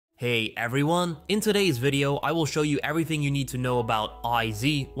Hey everyone, in today's video I will show you everything you need to know about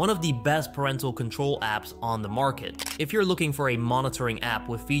Eyeze, one of the best parental control apps on the market. If you're looking for a monitoring app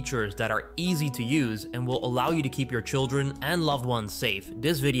with features that are easy to use and will allow you to keep your children and loved ones safe,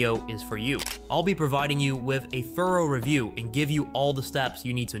 this video is for you. I'll be providing you with a thorough review and give you all the steps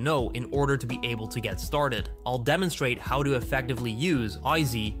you need to know in order to be able to get started. I'll demonstrate how to effectively use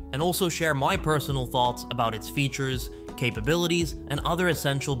Eyeze and also share my personal thoughts about its features, capabilities, and other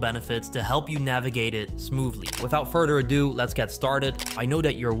essential benefits to help you navigate it smoothly. Without further ado, let's get started. I know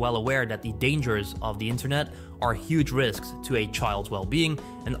that you're well aware that the dangers of the internet are huge risks to a child's well-being,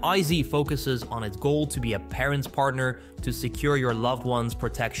 and Eyeze focuses on its goal to be a parent's partner to secure your loved one's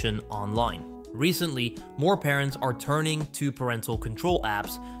protection online. Recently, more parents are turning to parental control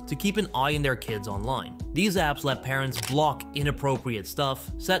apps to keep an eye on their kids online. These apps let parents block inappropriate stuff,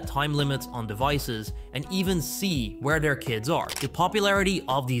 set time limits on devices, and even see where their kids are. The popularity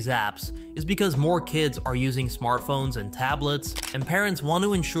of these apps is because more kids are using smartphones and tablets, and parents want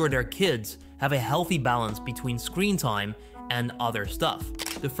to ensure their kids have a healthy balance between screen time and other stuff.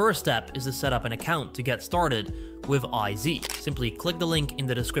 The first step is to set up an account to get started with Eyeze. Simply click the link in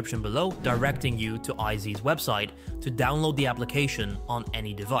the description below, directing you to Eyeze's website to download the application on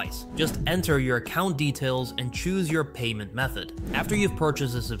any device. Just enter your account details and choose your payment method. After you've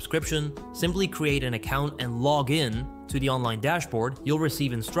purchased a subscription, simply create an account and log in to the online dashboard. You'll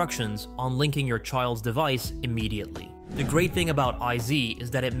receive instructions on linking your child's device immediately. The great thing about Eyeze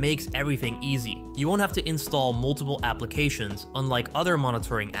is that it makes everything easy. You won't have to install multiple applications unlike other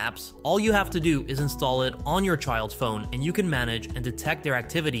monitoring apps. All you have to do is install it on your child's phone, and you can manage and detect their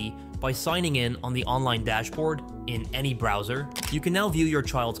activity by signing in on the online dashboard in any browser. You can now view your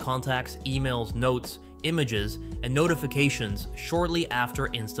child's contacts, emails, notes, images, and notifications shortly after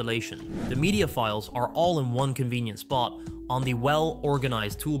installation. The media files are all in one convenient spot on the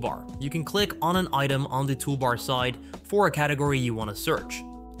well-organized toolbar. You can click on an item on the toolbar side for a category you want to search.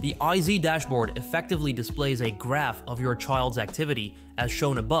 The Eyeze dashboard effectively displays a graph of your child's activity as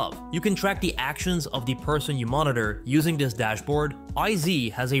shown above. You can track the actions of the person you monitor using this dashboard.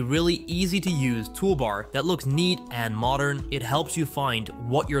 Eyeze has a really easy to use toolbar that looks neat and modern. It helps you find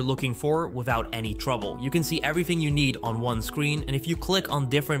what you're looking for without any trouble. You can see everything you need on one screen, and if you click on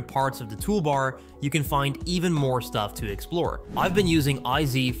different parts of the toolbar, you can find even more stuff to explore. I've been using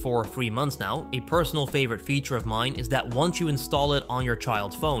Eyeze for 3 months now. A personal favorite feature of mine is that once you install it on your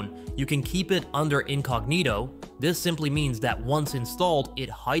child's phone, you can keep it under incognito. This simply means that once installed, it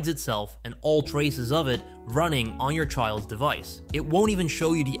hides itself and all traces of it running on your child's device. It won't even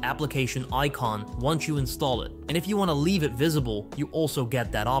show you the application icon once you install it. And if you want to leave it visible, you also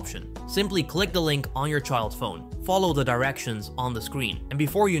get that option. Simply click the link on your child's phone, follow the directions on the screen, and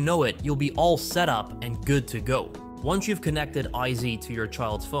before you know it, you'll be all set up and good to go. Once you've connected Eyeze to your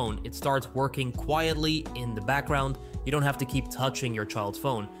child's phone, it starts working quietly in the background. You don't have to keep touching your child's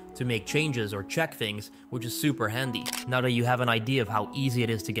phone to make changes or check things, which is super handy. Now that you have an idea of how easy it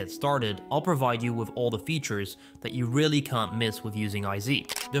is to get started, I'll provide you with all the features that you really can't miss with using Eyeze.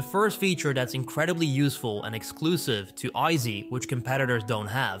 The first feature that's incredibly useful and exclusive to Eyeze, which competitors don't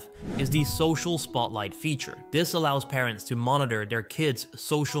have, is the social spotlight feature. This allows parents to monitor their kids'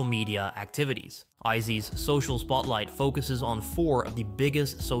 social media activities. Eyeze's social spotlight focuses on 4 of the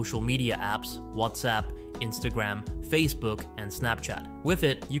biggest social media apps: WhatsApp, Instagram, Facebook, and Snapchat. With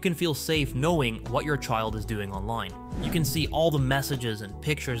it, you can feel safe knowing what your child is doing online. You can see all the messages and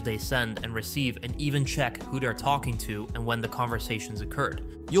pictures they send and receive, and even check who they're talking to and when the conversations occurred.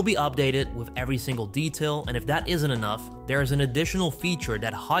 You'll be updated with every single detail, and if that isn't enough, there is an additional feature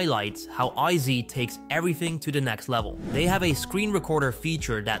that highlights how Eyeze takes everything to the next level. They have a screen recorder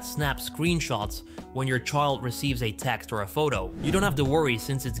feature that snaps screenshots when your child receives a text or a photo. You don't have to worry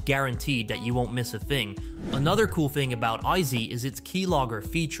since it's guaranteed that you won't miss a thing. Another cool thing about Eyeze is its keylogger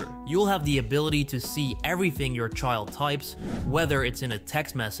feature. You'll have the ability to see everything your child types, whether it's in a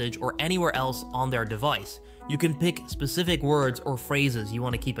text message or anywhere else on their device. You can pick specific words or phrases you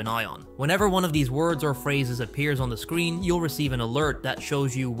want to keep an eye on. Whenever one of these words or phrases appears on the screen, you'll receive an alert that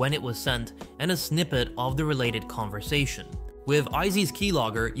shows you when it was sent and a snippet of the related conversation. With Eyeze's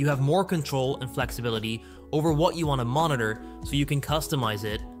keylogger, you have more control and flexibility over what you want to monitor, so you can customize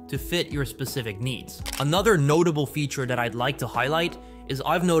it to fit your specific needs. Another notable feature that I'd like to highlight is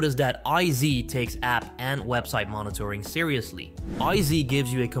I've noticed that Eyeze takes app and website monitoring seriously. Eyeze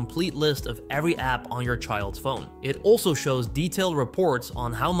gives you a complete list of every app on your child's phone. It also shows detailed reports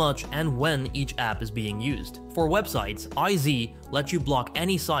on how much and when each app is being used. For websites, Eyeze lets you block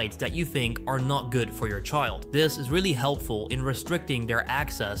any sites that you think are not good for your child. This is really helpful in restricting their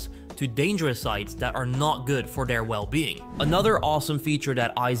access to dangerous sites that are not good for their well-being. Another awesome feature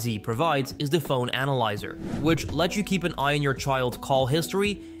that Eyeze provides is the phone analyzer, which lets you keep an eye on your child's call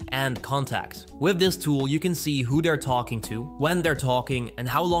history and contacts. With this tool, you can see who they're talking to, when they're talking, and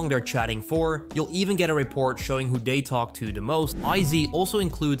how long they're chatting for. You'll even get a report showing who they talk to the most. Eyeze also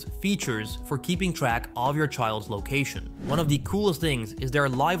includes features for keeping track of your child's location. One of the coolest things is their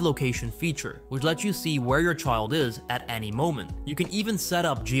live location feature, which lets you see where your child is at any moment. You can even set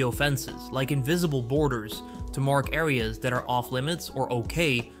up geofences, like invisible borders, to mark areas that are off limits or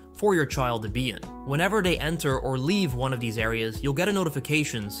okay for your child to be in. Whenever they enter or leave one of these areas, you'll get a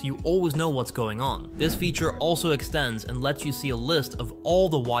notification so you always know what's going on. This feature also extends and lets you see a list of all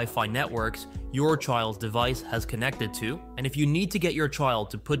the Wi-Fi networks your child's device has connected to, and if you need to get your child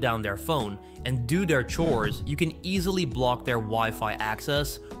to put down their phone and do their chores, you can easily block their Wi-Fi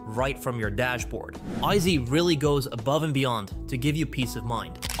access right from your dashboard. Eyeze really goes above and beyond to give you peace of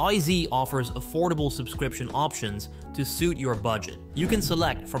mind. Eyeze offers affordable subscription options to suit your budget. You can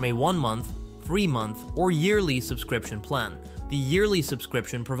select from a 1-month, 3-month, or yearly subscription plan. The yearly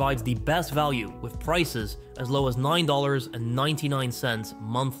subscription provides the best value with prices as low as $9.99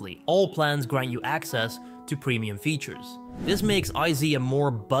 monthly. All plans grant you access to premium features. This makes Eyeze a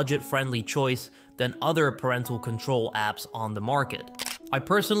more budget-friendly choice than other parental control apps on the market. I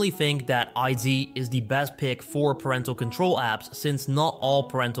personally think that Eyeze is the best pick for parental control apps since not all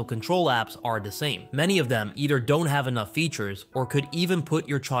parental control apps are the same. Many of them either don't have enough features or could even put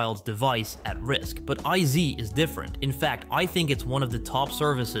your child's device at risk. But Eyeze is different. In fact, I think it's one of the top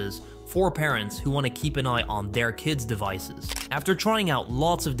services for parents who want to keep an eye on their kids' devices. After trying out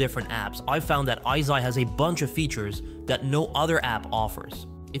lots of different apps, I found that Eyeze has a bunch of features that no other app offers.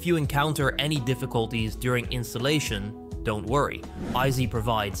 If you encounter any difficulties during installation, don't worry, Eyeze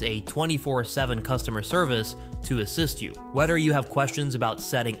provides a 24/7 customer service to assist you. Whether you have questions about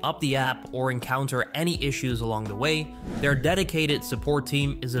setting up the app or encounter any issues along the way, their dedicated support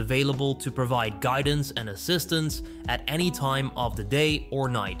team is available to provide guidance and assistance at any time of the day or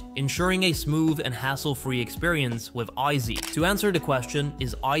night, ensuring a smooth and hassle-free experience with Eyeze. To answer the question,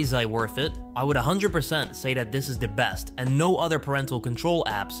 is Eyeze worth it? I would 100% say that this is the best, and no other parental control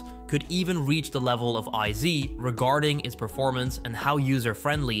apps could even reach the level of Eyeze regarding its performance and how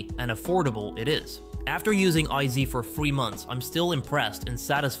user-friendly and affordable it is. After using Eyeze for 3 months, I'm still impressed and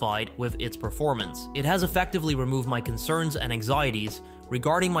satisfied with its performance. It has effectively removed my concerns and anxieties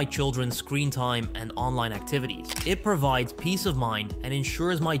regarding my children's screen time and online activities. It provides peace of mind and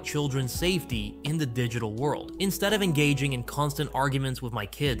ensures my children's safety in the digital world. Instead of engaging in constant arguments with my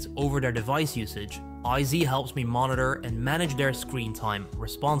kids over their device usage, Eyeze helps me monitor and manage their screen time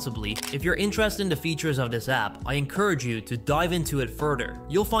responsibly. If you're interested in the features of this app, I encourage you to dive into it further.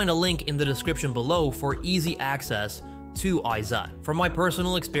 You'll find a link in the description below for easy access to Eyeze. From my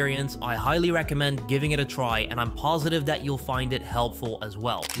personal experience, I highly recommend giving it a try, and I'm positive that you'll find it helpful as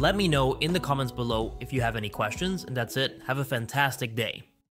well. Let me know in the comments below if you have any questions, and that's it. Have a fantastic day.